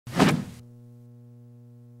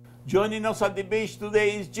Joining us at the beach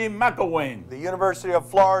today is Jim McElwain, the University of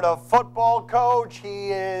Florida football coach.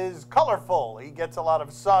 He is colorful. He gets a lot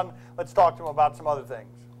of sun. Let's talk to him about some other things.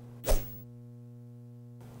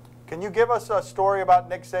 Can you give us a story about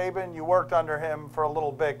Nick Saban? You worked under him for a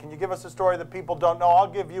little bit. Can you give us a story that people don't know? I'll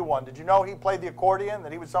give you one. Did you know he played the accordion,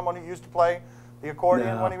 that he was someone who used to play the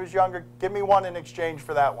accordion when he was younger? Give me one in exchange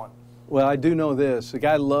for that one. Well, I do know this. The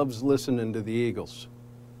guy loves listening to the Eagles,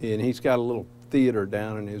 and he's got a little theater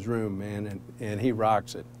down in his room, man, and he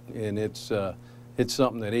rocks it, and it's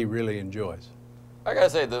something that he really enjoys. I gotta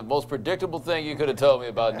say, the most predictable thing you could have told me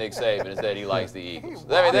about Nick Saban is that he likes the Eagles.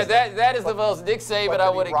 I mean, that is the most Nick Saban I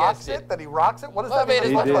would have guessed it. That he rocks it? What does that mean?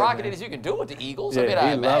 As much rocketed as you can do with the Eagles. Yeah, I mean,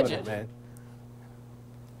 I imagine. It, man.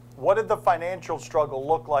 What did the financial struggle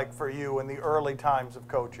look like for you in the early times of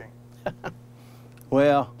coaching?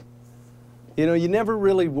 Well, you know, you never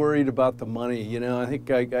really worried about the money. You know, I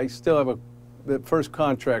think I still have the first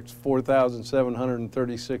contract's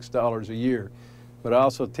 $4,736 a year. But I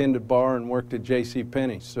also tended bar and worked at J.C.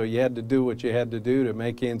 So you had to do what you had to do to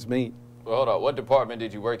make ends meet. Well, hold on. What department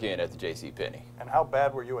did you work in at the J.C. And how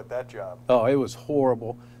bad were you at that job? Oh, it was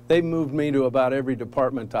horrible. They moved me to about every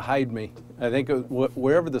department to hide me. I think it was,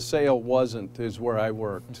 wherever the sale wasn't is where I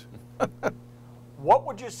worked. What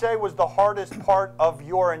would you say was the hardest part of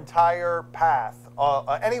your entire path?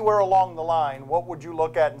 Anywhere along the line, what would you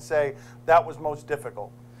look at and say that was most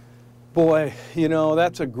difficult? Boy, you know,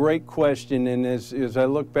 that's a great question, and as I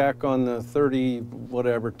look back on the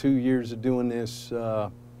 2 years of doing this,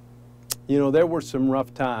 you know, there were some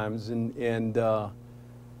rough times, and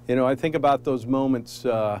you know, I think about those moments,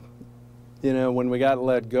 you know, when we got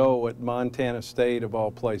let go at Montana State, of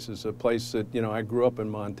all places, a place that, you know, I grew up in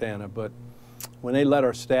Montana, but when they let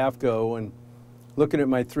our staff go, and looking at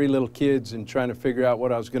my 3 little kids and trying to figure out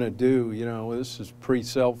what I was going to do, you know, this is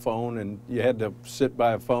pre-cell phone, and you had to sit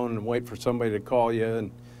by a phone and wait for somebody to call you,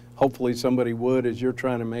 and hopefully somebody would as you're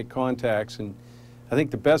trying to make contacts. And I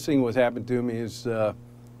think the best thing that happened to me is I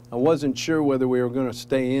wasn't sure whether we were going to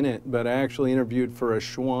stay in it, but I actually interviewed for a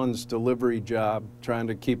Schwann's delivery job, trying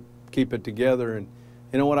to keep it together. And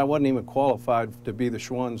you know what? I wasn't even qualified to be the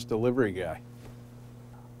Schwann's delivery guy.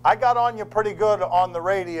 I got on you pretty good on the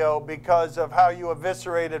radio because of how you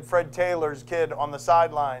eviscerated Fred Taylor's kid on the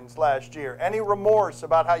sidelines last year. Any remorse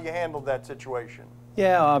about how you handled that situation?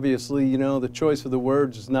 Yeah, obviously, you know, the choice of the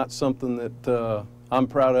words is not something that I'm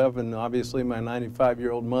proud of, and obviously my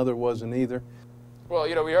 95-year-old mother wasn't either. Well,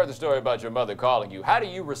 you know, we heard the story about your mother calling you. How do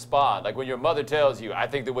you respond? Like when your mother tells you, I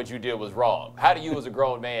think that what you did was wrong. How do you as a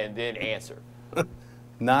grown man then answer?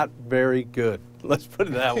 Not very good. Let's put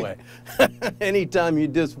it that way. Anytime you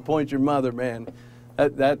disappoint your mother, man,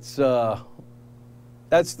 that's the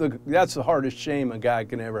hardest shame a guy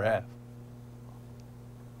can ever have.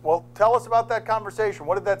 Well, tell us about that conversation.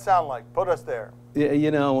 What did that sound like? Put us there. Yeah,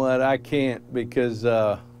 you know what? I can't because,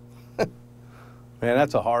 man,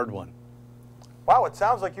 that's a hard one. Wow, it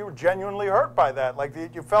sounds like you were genuinely hurt by that. Like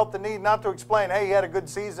you felt the need not to explain, hey, he had a good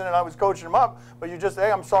season and I was coaching him up, but you just,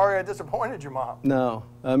 hey, I'm sorry I disappointed you, Mom. No,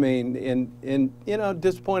 I mean, and you know,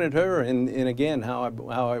 disappointed her, and again, how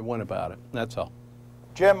I went about it. That's all.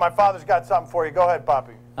 Jim, my father's got something for you. Go ahead,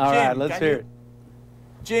 Poppy. All right, let's hear it.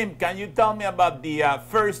 Jim, can you tell me about the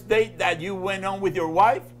first date that you went on with your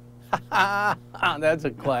wife? That's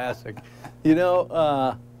a classic. You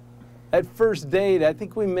know, at first date, I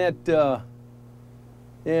think we met.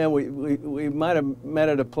 Yeah, we might have met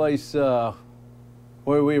at a place where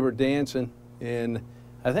we were dancing, and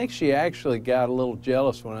I think she actually got a little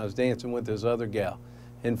jealous when I was dancing with this other gal.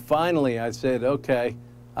 And finally I said, okay,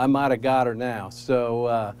 I might have got her now.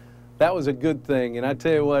 So that was a good thing. And I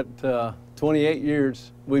tell you what, 28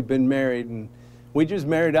 years we've been married, and we just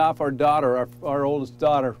married off our daughter, our oldest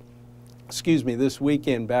daughter, excuse me, this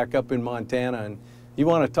weekend back up in Montana. And you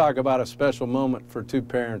want to talk about a special moment for 2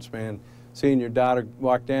 parents, man. Seeing your daughter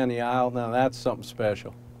walk down the aisle, now that's something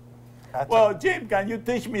special. Well, Jim, can you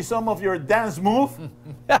teach me some of your dance moves?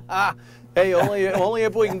 Hey, only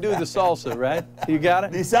if we can do the salsa, right? You got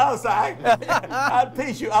it? The salsa? I'll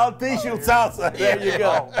teach you salsa. There you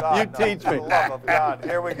go. Oh, God, you no. teach me. For the love of God.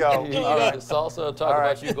 Here we go. You got the salsa, talk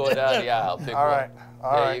about you going down the aisle. Pick All right. one.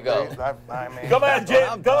 All there right. you go. I mean, Come on,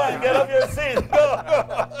 Jim. Come on, get up your seat. Go.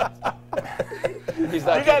 He's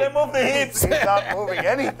not you got to move the hips. He's not moving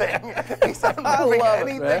anything. He's not moving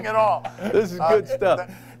anything at all. This is good stuff.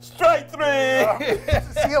 Strike 3.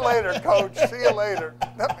 See you later, Coach. See you later.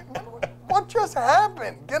 What just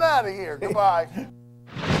happened? Get out of here. Goodbye.